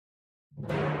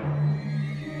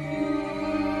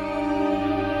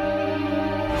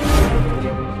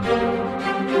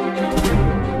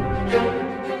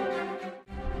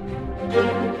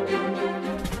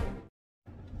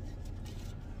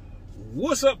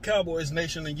What's up, Cowboys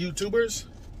Nation and YouTubers?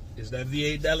 It's that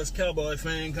V8 Dallas Cowboy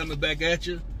fan coming back at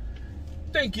you.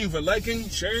 Thank you for liking,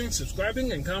 sharing,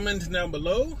 subscribing, and commenting down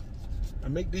below. I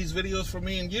make these videos for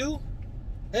me and you,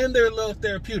 and they're a little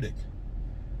therapeutic.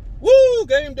 Woo!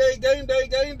 Game day, game day,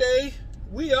 game day.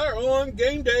 We are on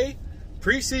game day.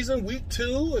 Preseason week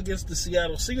 2 against the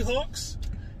Seattle Seahawks.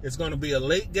 It's going to be a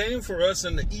late game for us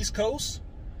in the East Coast,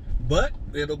 but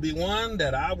it'll be one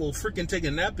that I will freaking take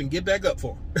a nap and get back up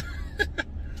for.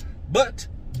 But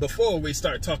before we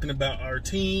start talking about our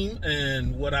team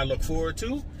and what I look forward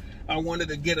to, I wanted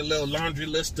to get a little laundry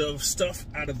list of stuff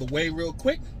out of the way real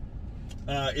quick.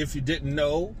 If you didn't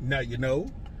know, now you know.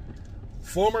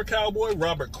 Former Cowboy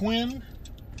Robert Quinn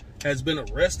has been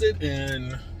arrested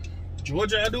in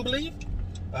Georgia, I do believe.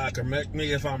 Correct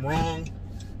me if I'm wrong.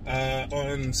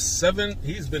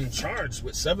 He's been charged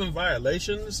with 7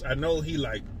 violations. I know he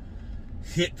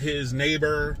hit his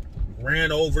neighbor,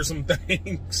 ran over some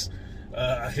things,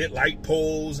 hit light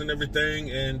poles and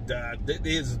everything, and it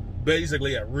is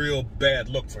basically a real bad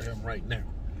look for him right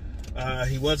now.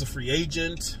 He was a free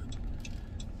agent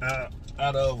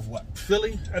out of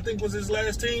Philly, I think was his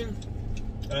last team.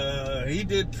 He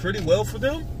did pretty well for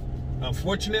them.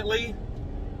 Unfortunately,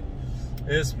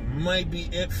 this might be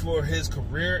it for his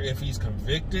career if he's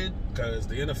convicted, because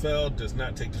the NFL does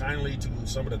not take kindly to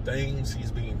some of the things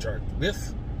he's being charged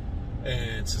with,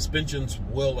 and suspensions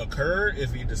will occur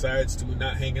if he decides to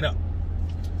not hang it up.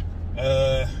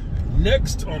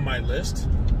 Next on my list,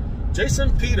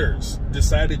 Jason Peters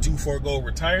decided to forego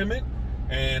retirement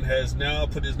and has now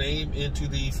put his name into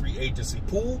the free agency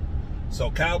pool. So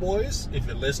Cowboys, if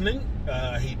you're listening,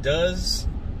 he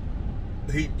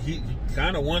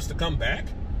kind of wants to come back.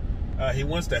 He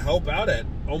wants to help out at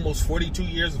almost 42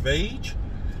 years of age.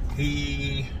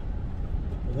 He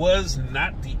was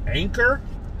not the anchor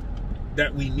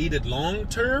that we needed long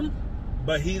term,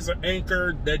 but he's an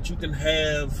anchor that you can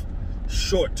have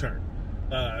short term,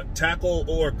 tackle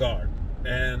or guard.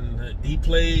 And he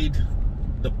played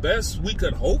the best we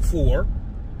could hope for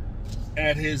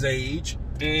at his age,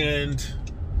 and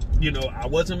you know, I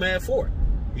wasn't mad for it.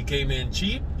 He came in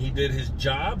cheap, he did his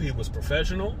job, he was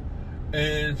professional,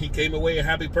 and he came away a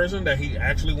happy person that he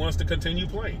actually wants to continue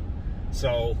playing.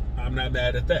 So I'm not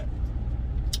mad at that.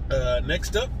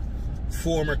 Next up,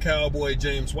 former Cowboy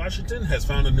James Washington has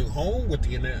found a new home with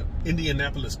the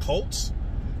Indianapolis Colts.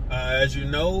 As you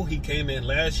know, he came in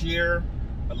last year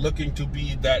looking to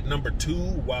be that number 2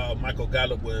 while Michael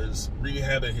Gallup was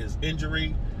rehabbing his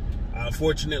injury.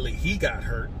 Unfortunately, he got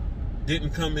hurt.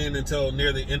 Didn't come in until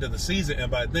near the end of the season, and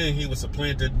by then he was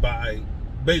supplanted by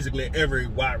basically every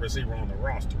wide receiver on the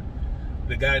roster.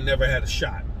 The guy never had a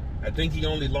shot. I think he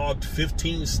only logged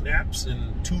 15 snaps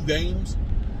in 2 games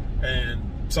and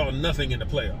saw nothing in the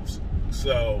playoffs.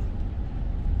 So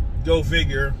go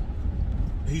figure,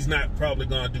 he's not probably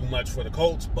going to do much for the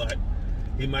Colts, but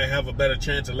he might have a better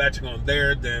chance of latching on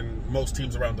there than most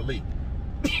teams around the league.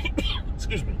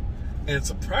 Excuse me. And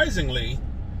surprisingly,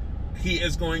 he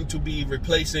is going to be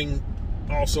replacing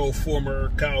also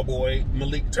former Cowboy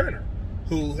Malik Turner,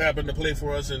 who happened to play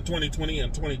for us in 2020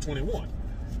 and 2021.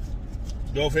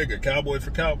 Go figure, Cowboy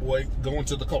for Cowboy going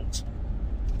to the Colts.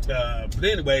 But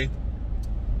anyway,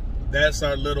 that's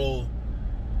our little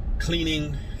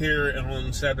cleaning here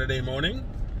on Saturday morning.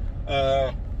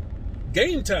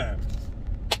 Game time.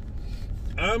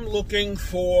 I'm looking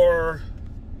for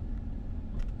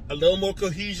a little more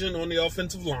cohesion on the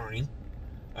offensive line.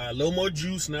 A little more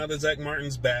juice now that Zach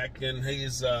Martin's back, and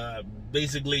he's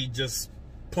basically just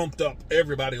pumped up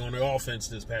everybody on the offense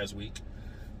this past week.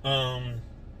 I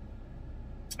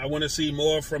want to see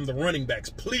more from the running backs.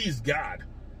 Please, God,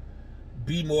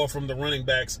 be more from the running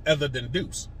backs other than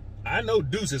Deuce. I know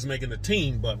Deuce is making the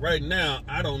team, but right now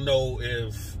I don't know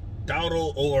if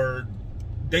Dowdle or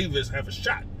Davis have a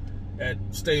shot at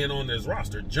staying on this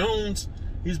roster. Jones,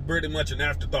 he's pretty much an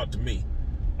afterthought to me.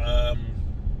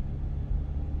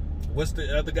 What's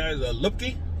the other guy?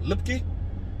 Lipke?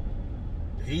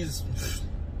 He's...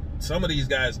 Some of these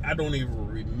guys, I don't even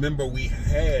remember we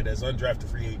had as undrafted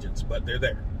free agents, but they're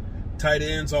there. Tight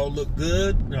ends all look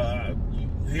good. You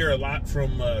hear a lot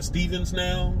from Stevens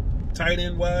now, tight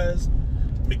end-wise.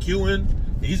 McEwen,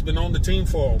 he's been on the team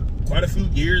for quite a few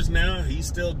years now. He's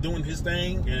still doing his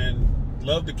thing, and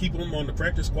love to keep him on the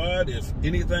practice squad, if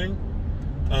anything.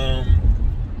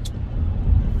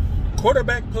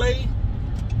 Quarterback play,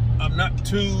 I'm not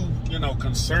too,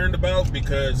 concerned about,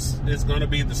 because it's going to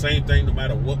be the same thing no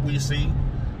matter what we see.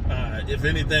 If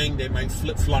anything, they might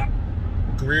flip-flop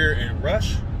Greer and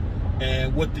Rush.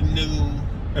 And with the new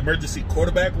emergency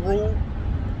quarterback rule,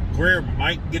 Greer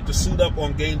might get to suit up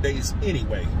on game days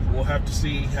anyway. We'll have to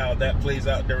see how that plays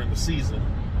out during the season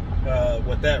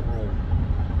with that rule.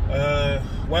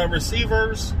 Wide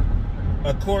receivers,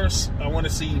 of course, I want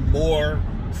to see more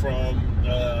from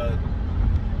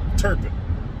Turpin.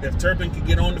 If Turpin can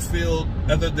get on the field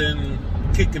other than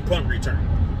kick and punt return,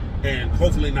 and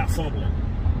hopefully not fumbling.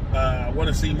 I want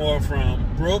to see more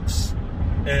from Brooks,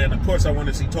 and of course I want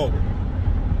to see Tolbert.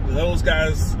 Those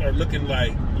guys are looking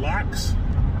like locks.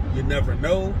 You never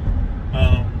know,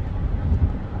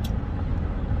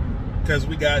 because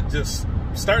we got just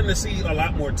starting to see a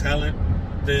lot more talent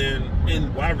than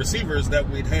in wide receivers that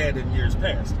we'd had in years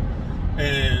past,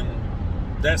 and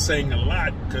that's saying a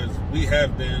lot, because we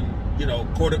have been,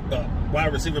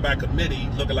 wide receiver by committee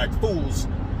looking like fools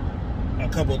a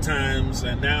couple of times,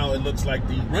 and now it looks like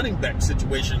the running back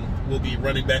situation will be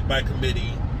running back by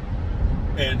committee,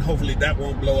 and hopefully that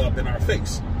won't blow up in our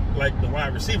face like the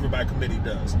wide receiver by committee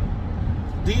does.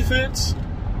 Defense,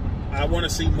 I want to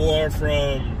see more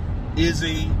from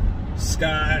Izzy,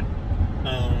 Scott,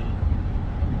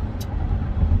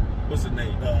 what's his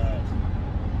name?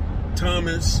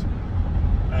 Thomas.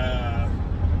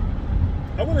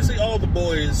 I want to see all the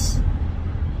boys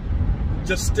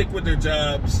just stick with their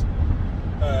jobs.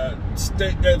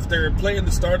 If they're playing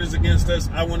the starters against us,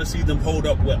 I want to see them hold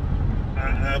up well.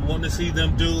 I want to see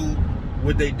them do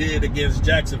what they did against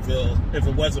Jacksonville if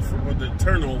it wasn't for the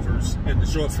turnovers and the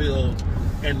short field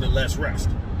and the less rest.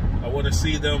 I want to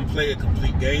see them play a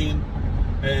complete game,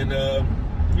 and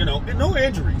and no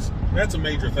injuries. That's a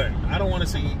major thing. I don't want to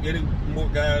see any more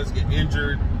guys get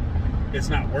injured. It's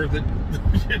not worth it,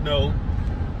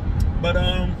 But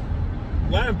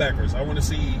linebackers, I want to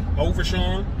see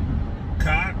Overshawn,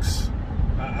 Cox.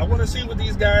 I want to see what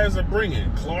these guys are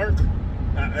bringing. Clark,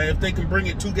 if they can bring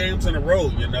it 2 games in a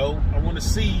row, I want to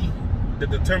see the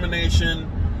determination.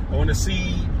 I want to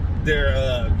see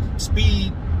their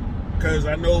speed, because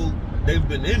I know they've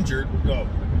been injured. A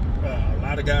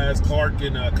lot of guys, Clark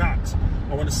and Cox.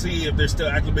 I want to see if they're still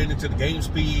acclimated to the game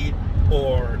speed,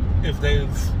 or if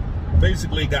they've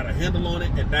basically got a handle on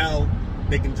it, and now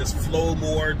they can just flow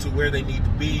more to where they need to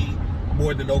be,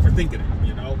 more than overthinking it,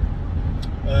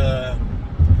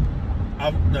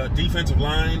 The defensive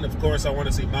line, of course, I want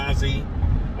to see Mozzie.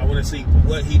 I want to see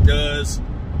what he does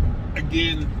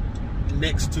again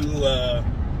next to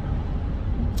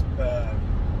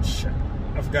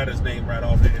I forgot his name right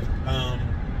offhand.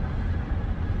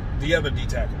 The other D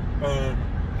tackle.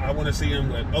 I want to see him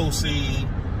with OC,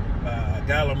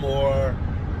 Gallimore,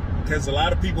 because a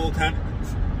lot of people kind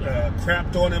of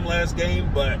crapped on him last game,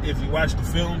 but if you watch the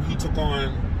film, he took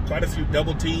on quite a few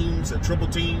double teams and triple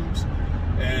teams,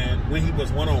 and when he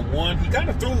was one-on-one, he kind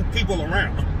of threw people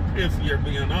around, if you're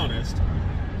being honest.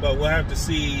 But we'll have to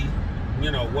see,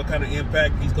 what kind of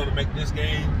impact he's going to make this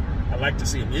game. I like to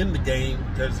see him in the game,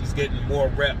 because he's getting more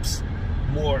reps,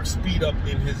 more speed up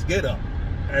in his get-up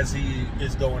as he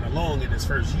is going along in his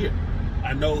first year.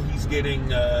 I know he's getting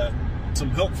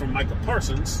some help from Micah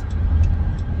Parsons,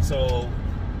 so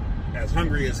as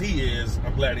hungry as he is,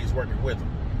 I'm glad he's working with him.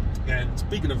 And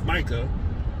speaking of Micah,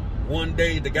 one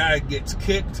day the guy gets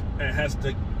kicked and has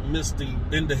to miss the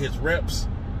end of his reps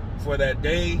for that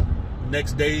day.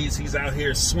 Next days he's out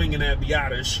here swinging at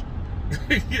Biotish,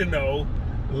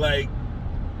 like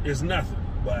it's nothing.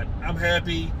 But I'm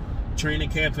happy. Training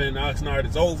camp in Oxnard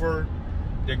is over.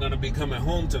 They're going to be coming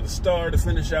home to the Star to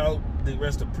finish out the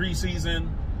rest of preseason,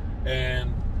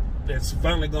 and it's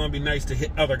finally going to be nice to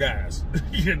hit other guys,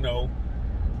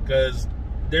 because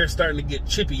they're starting to get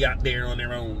chippy out there on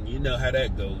their own. You know how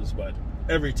that goes, but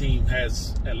every team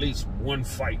has at least one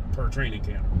fight per training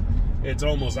camp. It's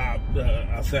almost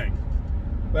a thing.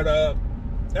 But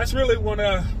that's really what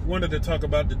I wanted to talk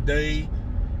about today.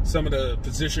 Some of the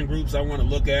position groups I want to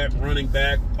look at: running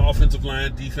back, offensive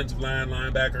line, defensive line,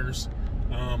 linebackers,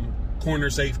 corner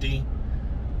safety.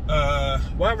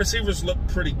 Wide receivers look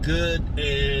pretty good,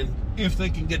 and if they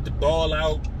can get the ball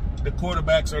out, the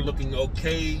quarterbacks are looking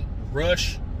okay.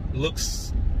 Rush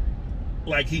looks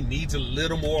like he needs a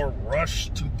little more rush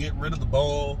to get rid of the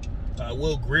ball.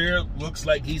 Will Greer looks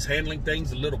like he's handling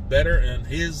things a little better in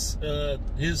his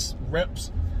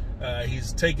reps.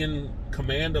 He's taking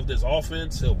command of this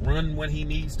offense. He'll run when he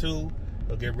needs to.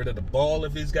 He'll get rid of the ball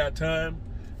if he's got time.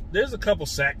 There's a couple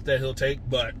sacks that he'll take,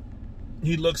 but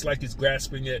he looks like he's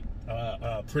grasping it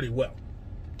pretty well.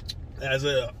 As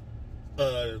a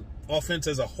offense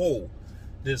as a whole,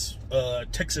 this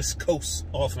Texas Coast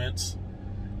offense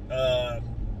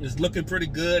is looking pretty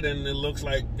good, and it looks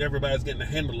like everybody's getting a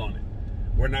handle on it.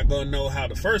 We're not going to know how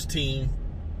the first team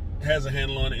has a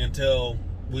handle on it until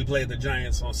we play the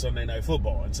Giants on Sunday Night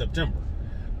Football in September.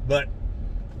 But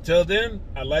till then,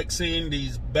 I like seeing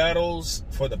these battles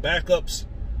for the backups.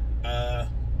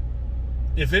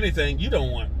 If anything, you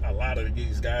don't want a lot of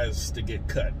these guys to get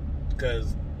cut,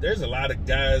 because there's a lot of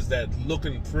guys that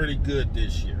looking pretty good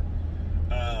this year.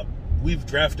 We've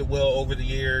drafted well over the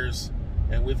years,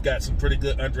 and we've got some pretty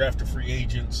good undrafted free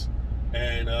agents,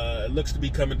 and it looks to be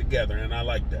coming together, and I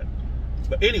like that.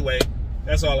 But anyway,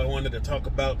 that's all I wanted to talk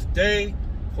about today.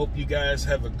 Hope you guys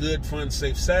have a good, fun,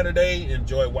 safe Saturday.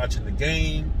 Enjoy watching the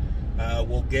game.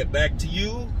 We'll get back to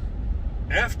you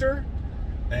after,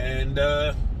 and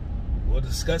we'll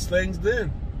discuss things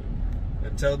then.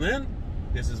 Until then,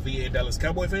 this is VA Dallas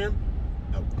Cowboy fan.